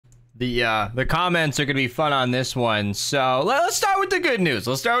The comments are going to be fun on this one. So let's start with the good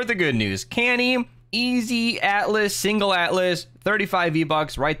news. Canny, easy Atlas, single Atlas, 35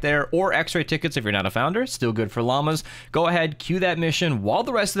 V-Bucks right there, or X-ray tickets if you're not a founder. Still good for llamas. Go ahead, cue that mission while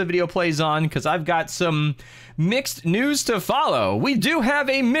the rest of the video plays on, because I've got some mixed news to follow. We do have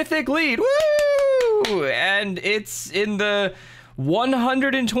a Mythic lead. Woo! And it's in the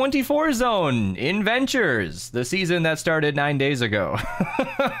 124 zone in Ventures, the season that started 9 days ago.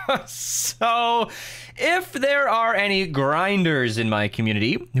 So if there are any grinders in my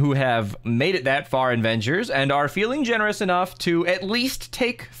community who have made it that far in Ventures and are feeling generous enough to at least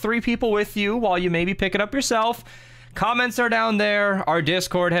take 3 people with you while you maybe pick it up yourself, comments are down there. Our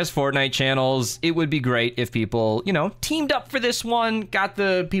Discord has Fortnite channels. It would be great if people, you know, teamed up for this one, got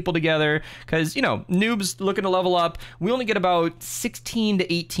the people together, because, you know, noobs looking to level up. We only get about 16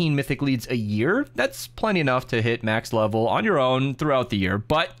 to 18 Mythic leads a year. That's plenty enough to hit max level on your own throughout the year.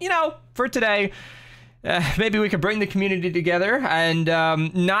 But, you know, for today, maybe we could bring the community together and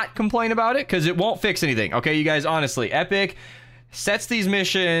not complain about it, because it won't fix anything. Okay, you guys, honestly, Epic sets these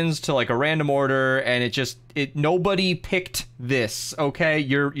missions to like a random order, and nobody picked this. Okay,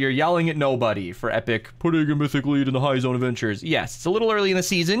 you're yelling at nobody for Epic putting a Mythic lead in the high zone adventures. Yes, it's a little early in the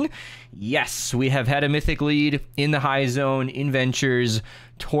season. Yes, we have had a Mythic lead in the high zone in Ventures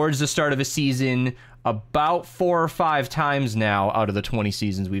towards the start of a season about 4 or 5 times now out of the 20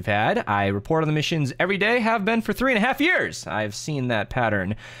 seasons we've had. I report on the missions every day, have been for 3.5 years. I've seen that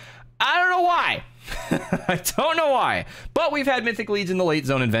pattern. I don't know why. I don't know why, but we've had Mythic leads in the late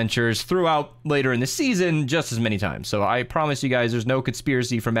zone adventures throughout later in the season just as many times. So I promise you guys, there's no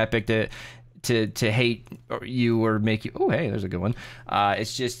conspiracy from Epic to hate you or make you. Oh, hey, there's a good one.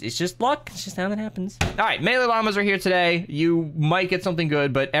 It's just luck. It's just how that happens. All right, melee llamas are here today. You might get something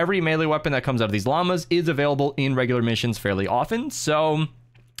good, but every melee weapon that comes out of these llamas is available in regular missions fairly often. So,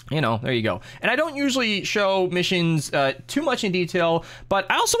 you know, there you go. And I don't usually show missions too much in detail, but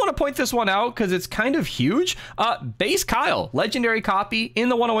I also want to point this one out because it's kind of huge. Base Kyle, legendary copy in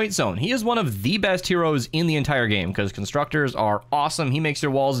the 108 zone. He is one of the best heroes in the entire game because constructors are awesome. He makes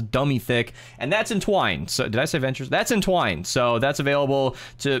your walls dummy thick, and that's entwined. So did I say Ventures? That's entwined. So that's available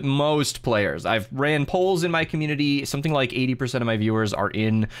to most players. I've ran polls in my community. Something like 80% of my viewers are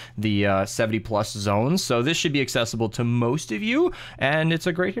in the 70+ zones. So this should be accessible to most of you, and it's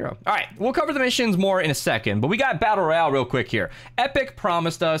a great hero. All right, we'll cover the missions more in a second, but we got Battle Royale real quick here. Epic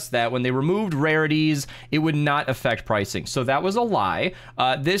promised us that when they removed rarities, it would not affect pricing. So that was a lie.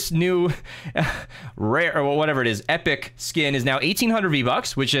 This new rare, or whatever it is, Epic skin is now 1,800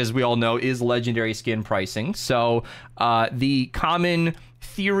 V-Bucks, which, as we all know, is legendary skin pricing. So the common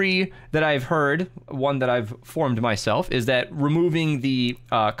theory that I've heard, one that I've formed myself, is that removing the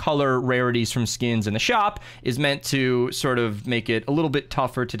color rarities from skins in the shop is meant to sort of make it a little bit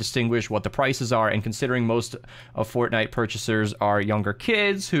tougher to distinguish what the prices are, and considering most of Fortnite purchasers are younger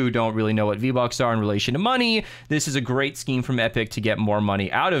kids who don't really know what V-Bucks are in relation to money, this is a great scheme from Epic to get more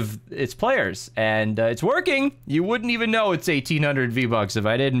money out of its players, and it's working. You wouldn't even know it's 1,800 V-Bucks if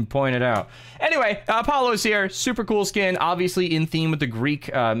I didn't point it out. Anyway, Apollo's here, super cool skin, obviously in theme with the Greek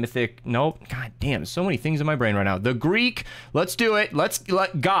Mythic. Nope. God damn, so many things in my brain right now. The Greek. Let's do it.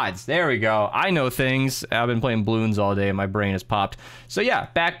 Gods. There we go. I know things. I've been playing balloons all day and my brain has popped. So yeah,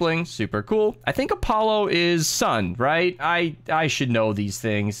 back bling. Super cool. I think Apollo is Sun, right? I should know these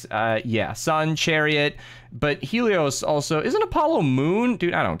things. Yeah, Sun, Chariot. But Helios also. Isn't Apollo Moon?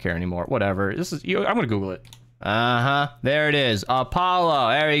 Dude, I don't care anymore. Whatever. This is. I'm going to Google it. There it is.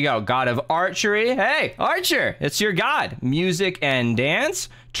 Apollo. There you go. God of archery. Hey, Archer. It's your god. Music and dance.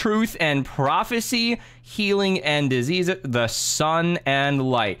 Truth and prophecy. Healing and disease. The sun and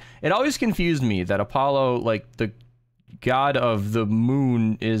light. It always confused me that Apollo, like the god of the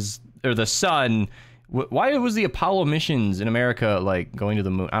moon is, or the sun. Why was the Apollo missions in America like going to the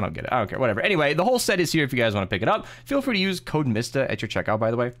moon? I don't get it. I don't care. Whatever. Anyway, the whole set is here if you guys want to pick it up. Feel free to use code Mista at your checkout,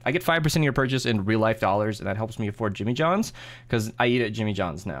 by the way. I get 5% of your purchase in real life dollars, and that helps me afford Jimmy John's because I eat at Jimmy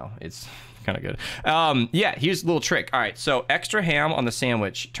John's now. It's kind of good. Yeah, here's a little trick. All right, so extra ham on the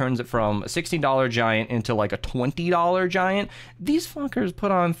sandwich turns it from a $16 giant into like a $20 giant. These fuckers put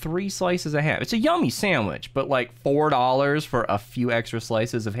on 3 slices of ham. It's a yummy sandwich, but like $4 for a few extra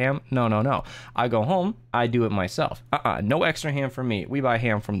slices of ham? No, no, no. I go home, I do it myself. No extra ham for me. We buy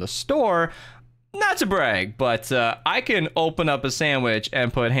ham from the store. Not to brag, but I can open up a sandwich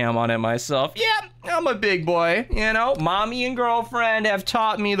and put ham on it myself. Yep, I'm a big boy, you know. Mommy and girlfriend have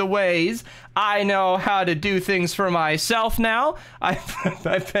taught me the ways. I know how to do things for myself now.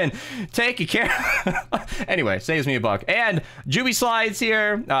 I've been taking care. Anyway, saves me a buck. And Juby Slides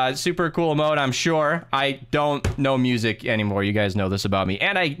here. Super cool emote, I'm sure. I don't know music anymore. You guys know this about me.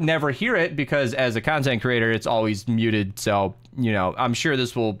 And I never hear it because as a content creator, it's always muted. So, you know, I'm sure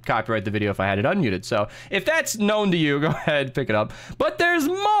this will copyright the video if I had it unmuted. So if that's known to you, go ahead, pick it up. But there's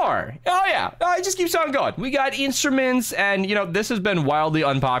more. Oh, yeah. It just keeps on going. We got instruments, and, you know, this has been wildly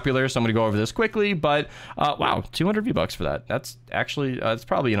unpopular, so I'm going to go over this quickly. But, wow, 200 V-Bucks for that. That's actually, it's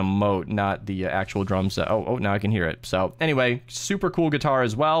probably an emote, not the actual drum set. Oh, now I can hear it. So, anyway, super cool guitar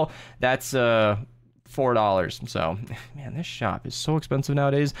as well. That's, $4. So, man, this shop is so expensive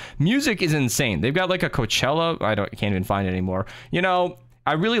nowadays. Music is insane. They've got like a Coachella. I can't even find it anymore. You know,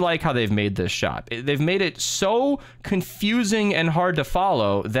 I really like how they've made this shop. They've made it so confusing and hard to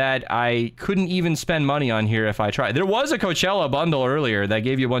follow that I couldn't even spend money on here if I tried. There was a Coachella bundle earlier that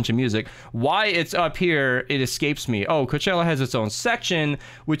gave you a bunch of music. Why it's up here, it escapes me. Oh, Coachella has its own section,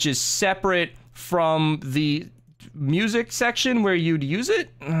 which is separate from the music section where you'd use it.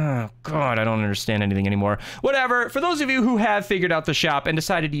 Oh, God, I don't understand anything anymore. Whatever. For those of you who have figured out the shop and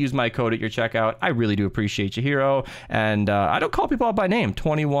decided to use my code at your checkout, I really do appreciate you, hero. And I don't call people out by name.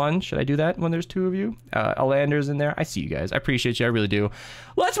 21. Should I do that when there's two of you? Alander's in there. I see you guys. I appreciate you. I really do.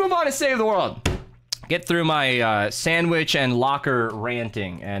 Let's move on to Save the World. Get through my sandwich and locker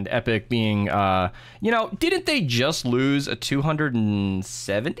ranting, and Epic being, you know, didn't they just lose a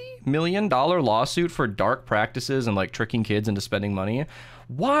 $270 million lawsuit for dark practices and like tricking kids into spending money?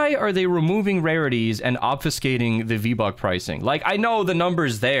 Why are they removing rarities and obfuscating the V-Buck pricing? Like, I know the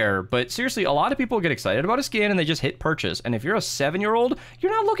number's there, but seriously, a lot of people get excited about a skin and they just hit purchase. And if you're a 7-year-old,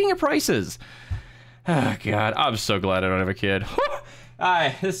 you're not looking at prices. Oh, God, I'm so glad I don't have a kid.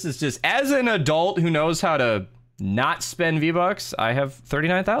 This is just, as an adult who knows how to not spend V-Bucks, I have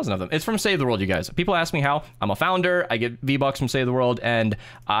 39,000 of them. It's from Save the World, you guys. People ask me how. I'm a founder. I get V-Bucks from Save the World, and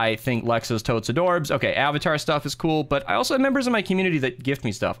I think Lexa's totes adorbs. Okay, Avatar stuff is cool, but I also have members in my community that gift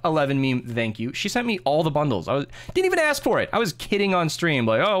me stuff. 11 meme, thank you. She sent me all the bundles. Didn't even ask for it. I was kidding on stream,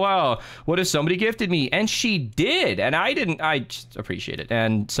 like, oh, wow, what if somebody gifted me? And she did, and I didn't. I just appreciate it.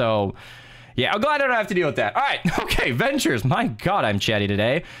 And so, yeah, I'm glad I don't have to deal with that. All right, okay, Ventures. My God, I'm chatty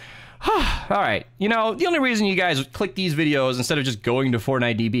today. All right, you know, the only reason you guys click these videos instead of just going to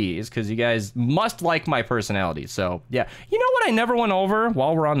Fortnite DB is because you guys must like my personality. So, yeah. You know what I never went over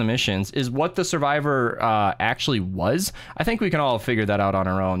while we're on the missions is what the Survivor actually was. I think we can all figure that out on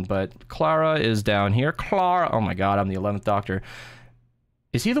our own, but Clara is down here. Clara, oh my God, I'm the 11th Doctor.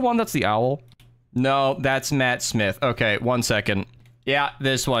 Is he the one that's the owl? No, that's Matt Smith. Okay, 1 second. Yeah,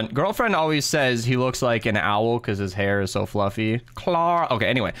 this one. Girlfriend always says he looks like an owl because his hair is so fluffy. Clara. Okay,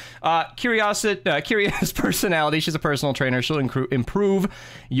 anyway. Curious personality. She's a personal trainer. She'll improve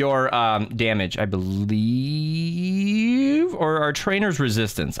your damage, I believe. Or our trainer's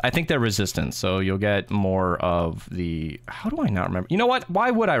resistance. I think they're resistance, so you'll get more of the... How do I not remember? You know what? Why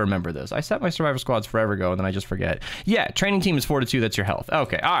would I remember this? I set my Survivor squads forever ago, and then I just forget. Yeah, training team is 4-2. That's your health.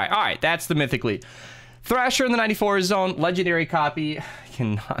 Okay, all right. That's the Mythic lead. Thrasher in the 94 zone, legendary copy. I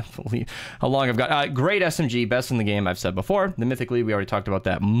cannot believe how long I've got. Great SMG, best in the game, I've said before. The Mythic Lead, we already talked about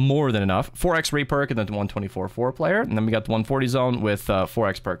that more than enough. 4x reperk and then the 124 4-player. And then we got the 140 zone with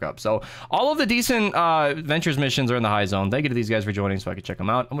 4x perk up. So all of the decent Ventures missions are in the high zone. Thank you to these guys for joining so I could check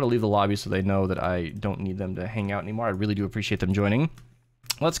them out. I'm going to leave the lobby so they know that I don't need them to hang out anymore. I really do appreciate them joining.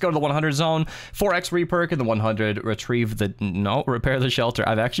 Let's go to the 100 zone, 4x reperk, and the 100 repair the shelter.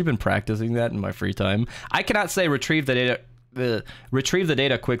 I've actually been practicing that in my free time. I cannot say retrieve the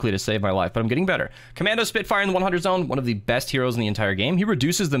data quickly to save my life, but I'm getting better. Commando Spitfire in the 100 zone, one of the best heroes in the entire game. He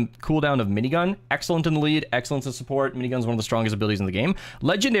reduces the cooldown of minigun. Excellent in the lead, excellent in support. Minigun's one of the strongest abilities in the game.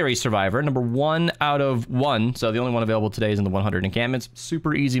 Legendary Survivor, number 1 out of 1. So the only one available today is in the 100 encampments.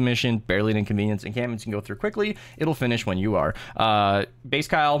 Super easy mission, barely an inconvenience. Encampments you can go through quickly. It'll finish when you are. Base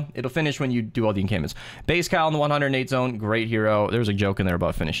Kyle, it'll finish when you do all the encampments. Base Kyle in the 108 zone, great hero. There's a joke in there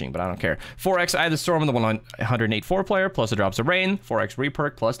about finishing, but I don't care. 4x Eye of the Storm in the 108 4-player, plus a drops of rain, 4x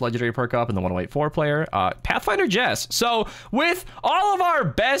reperk plus legendary perk up in the 108 4-player. Pathfinder Jess. So with all of our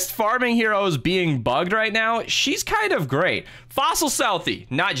best farming heroes being bugged right now, she's kind of great. Fossil Southie,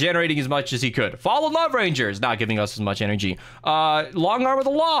 not generating as much as he could. Fallen Love Ranger is not giving us as much energy. Long Arm of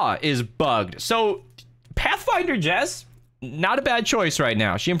the Law is bugged. So Pathfinder Jess, not a bad choice right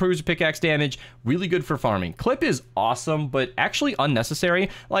now. She improves pickaxe damage, really good for farming. Clip is awesome, but actually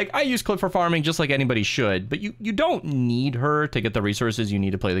unnecessary. Like, I use Clip for farming just like anybody should, but you don't need her to get the resources you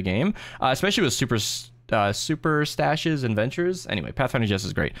need to play the game, especially with super super stashes and ventures. Anyway, Pathfinder Jest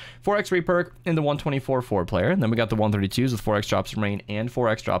is great. 4x reperk in the 124 4 player. And then we got the 132s with 4x drops of rain and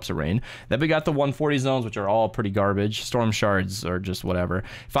 4x drops of rain. Then we got the 140 zones, which are all pretty garbage. Storm shards or just whatever.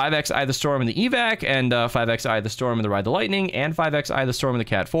 5x Eye the Storm in the evac, and 5x Eye the Storm in the Ride the Lightning, and 5x Eye the Storm in the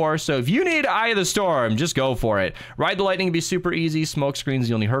Cat 4. So if you need Eye of the Storm, just go for it. Ride the Lightning can be super easy. Smoke screen's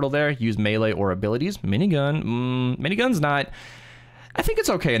the only hurdle there. Use melee or abilities. Minigun. Minigun's not... I think it's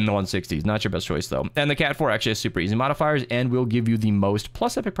okay in the 160s. Not your best choice, though. And the Cat 4 actually has super easy modifiers and will give you the most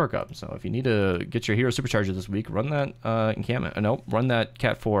plus epic perk up. So if you need to get your hero supercharger this week, run that encampment. Nope, run that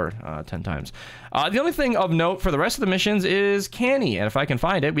Cat 4 10 times. The only thing of note for the rest of the missions is Canny. And if I can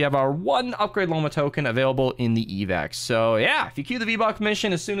find it, we have our 1 upgrade Loma token available in the evac. So yeah, if you queue the V-Buck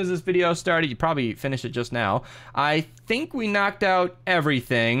mission as soon as this video started, you probably finished it just now. I think we knocked out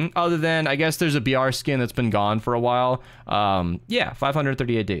everything other than, I guess there's a BR skin that's been gone for a while. Yeah,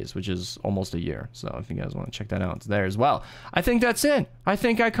 538 days, which is almost a year. So if you guys want to check that out, it's there as well. I think that's it. I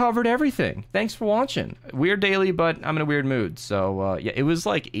think I covered everything. Thanks for watching. Weird daily, but I'm in a weird mood. So yeah, it was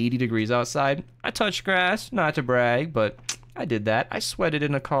like 80 degrees outside. I touched grass, not to brag, but I did that. I sweated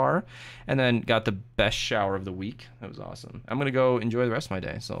in a car and then got the best shower of the week. That was awesome. I'm gonna go enjoy the rest of my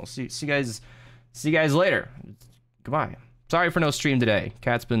day. So see you guys later. Goodbye. Sorry for no stream today.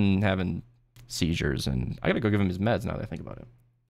 Cat's been having seizures and I gotta go give him his meds now that I think about it.